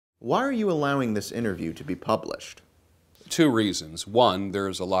Why are you allowing this interview to be published? Two reasons. One,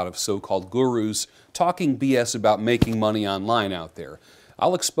 there's a lot of so-called gurus talking BS about making money online out there.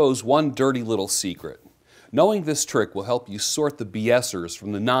 I'll expose one dirty little secret. Knowing this trick will help you sort the BSers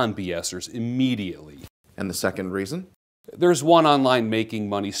from the non-BSers immediately. And the second reason? There's one online making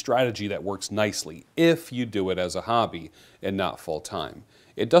money strategy that works nicely if you do it as a hobby and not full-time.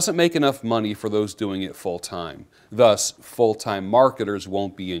 It doesn't make enough money for those doing it full-time. Thus, full-time marketers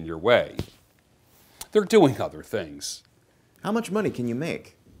won't be in your way. They're doing other things. How much money can you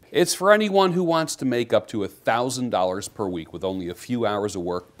make? It's for anyone who wants to make up to $1,000 per week with only a few hours of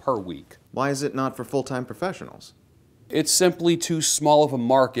work per week. Why is it not for full-time professionals? It's simply too small of a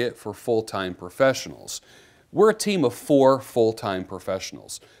market for full-time professionals. We're a team of 4 full-time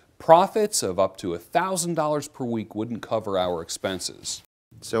professionals. Profits of up to $1,000 per week wouldn't cover our expenses.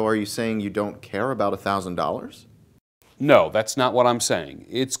 So are you saying you don't care about $1,000? No, that's not what I'm saying.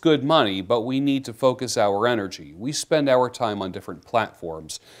 It's good money, but we need to focus our energy. We spend our time on different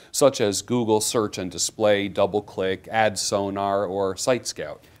platforms, such as Google Search and Display, DoubleClick, AdSonar, or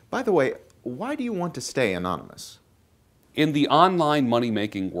SiteScout. By the way, why do you want to stay anonymous? In the online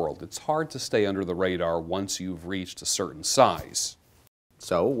money-making world, it's hard to stay under the radar once you've reached a certain size.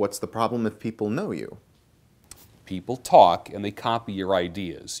 So, what's the problem if people know you? People talk and they copy your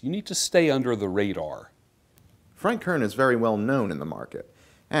ideas. You need to stay under the radar. Frank Kern is very well known in the market,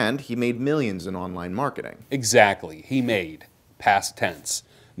 and he made millions in online marketing. Exactly, he made. Past tense.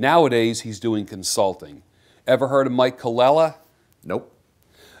 Nowadays, he's doing consulting. Ever heard of Mike Colella? Nope.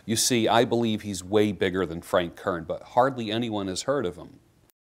 You see, I believe he's way bigger than Frank Kern, but hardly anyone has heard of him.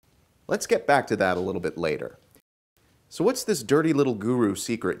 Let's get back to that a little bit later. So what's this dirty little guru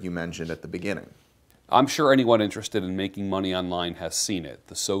secret you mentioned at the beginning? I'm sure anyone interested in making money online has seen it.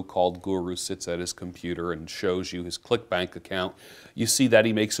 The so-called guru sits at his computer and shows you his ClickBank account. You see that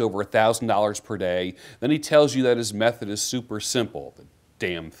he makes over $1,000 per day. Then he tells you that his method is super simple. The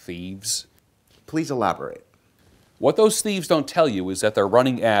damn thieves. Please elaborate. What those thieves don't tell you is that they're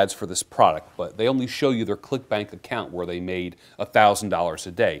running ads for this product, but they only show you their ClickBank account where they made $1,000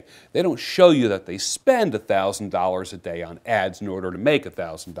 a day. They don't show you that they spend $1,000 a day on ads in order to make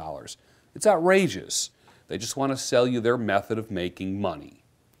 $1,000. It's outrageous. They just want to sell you their method of making money.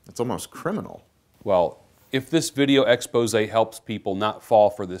 That's almost criminal. Well, if this video expose helps people not fall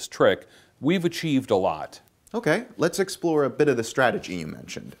for this trick, we've achieved a lot. Okay, let's explore a bit of the strategy you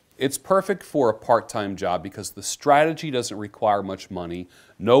mentioned. It's perfect for a part-time job because the strategy doesn't require much money,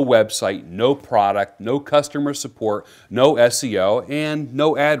 no website, no product, no customer support, no SEO, and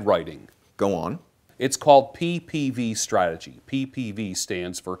no ad writing. Go on. It's called PPV strategy. PPV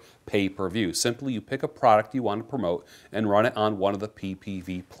stands for pay-per-view. Simply, you pick a product you want to promote and run it on one of the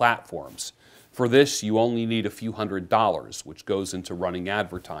PPV platforms. For this, you only need a few $100s, which goes into running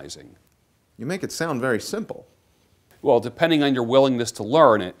advertising. You make it sound very simple. Well, depending on your willingness to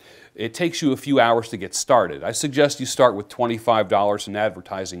learn it, it takes you a few hours to get started. I suggest you start with $25 in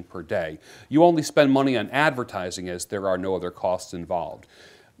advertising per day. You only spend money on advertising as there are no other costs involved.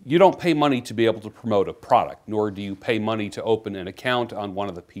 You don't pay money to be able to promote a product, nor do you pay money to open an account on one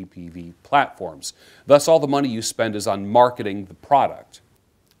of the PPV platforms. Thus, all the money you spend is on marketing the product.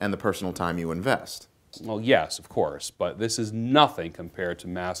 And the personal time you invest. Well, yes, of course, but this is nothing compared to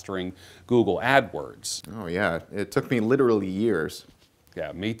mastering Google AdWords. Oh yeah, it took me literally years.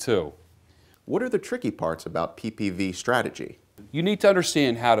 Yeah, me too. What are the tricky parts about PPV strategy? You need to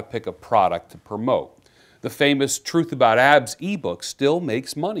understand how to pick a product to promote. The famous Truth About Abs ebook still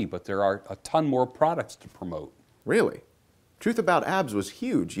makes money, but there are a ton more products to promote. Really? Truth About Abs was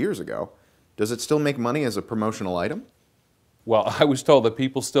huge years ago. Does it still make money as a promotional item? Well, I was told that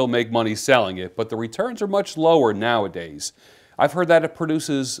people still make money selling it, but the returns are much lower nowadays. I've heard that it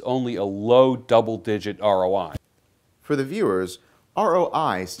produces only a low double-digit ROI. For the viewers,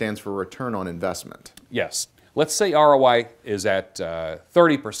 ROI stands for return on investment. Yes. Let's say ROI is at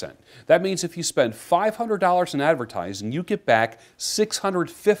 30%. That means if you spend $500 in advertising, you get back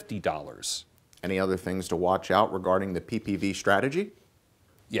 $650. Any other things to watch out regarding the PPV strategy?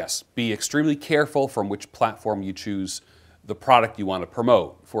 Yes. Be extremely careful from which platform you choose the product you want to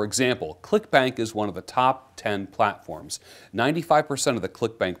promote. For example, ClickBank is one of the top 10 platforms. 95% of the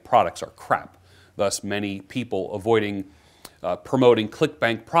ClickBank products are crap. Thus, many people avoiding promoting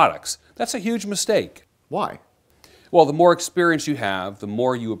ClickBank products. That's a huge mistake. Why? Well, the more experience you have, the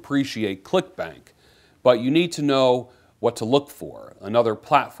more you appreciate ClickBank. But you need to know what to look for. Another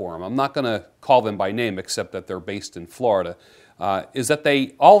platform, I'm not going to call them by name except that they're based in Florida, is that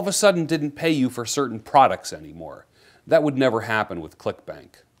they all of a sudden didn't pay you for certain products anymore. That would never happen with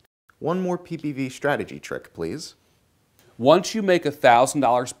ClickBank. One more PPV strategy trick, please. Once you make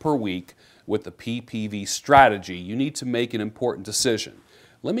 $1,000 per week with the PPV strategy, you need to make an important decision.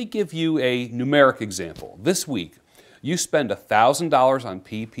 Let me give you a numeric example. This week, you spend $1,000 on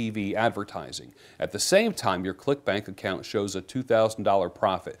PPV advertising. At the same time, your ClickBank account shows a $2,000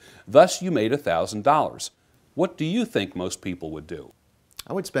 profit. Thus, you made $1,000. What do you think most people would do?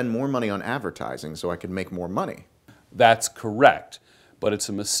 I would spend more money on advertising so I could make more money. That's correct, but it's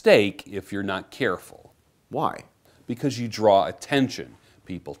a mistake if you're not careful. Why? Because you draw attention.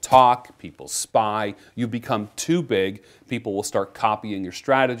 People talk, people spy, you become too big, people will start copying your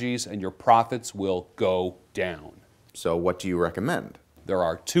strategies, and your profits will go down. So what do you recommend? There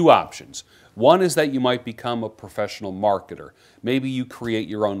are two options. One is that you might become a professional marketer. Maybe you create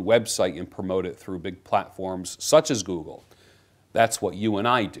your own website and promote it through big platforms such as Google. That's what you and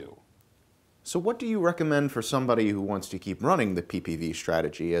I do. So what do you recommend for somebody who wants to keep running the PPV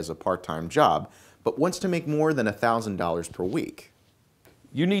strategy as a part-time job, but wants to make more than $1,000 per week?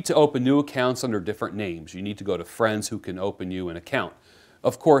 You need to open new accounts under different names. You need to go to friends who can open you an account.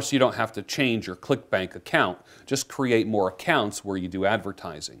 Of course, you don't have to change your ClickBank account. Just create more accounts where you do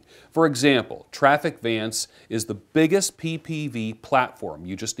advertising. For example, TrafficVance is the biggest PPV platform.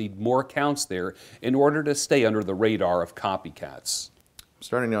 You just need more accounts there in order to stay under the radar of copycats. I'm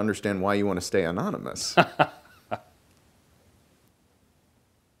starting to understand why you want to stay anonymous.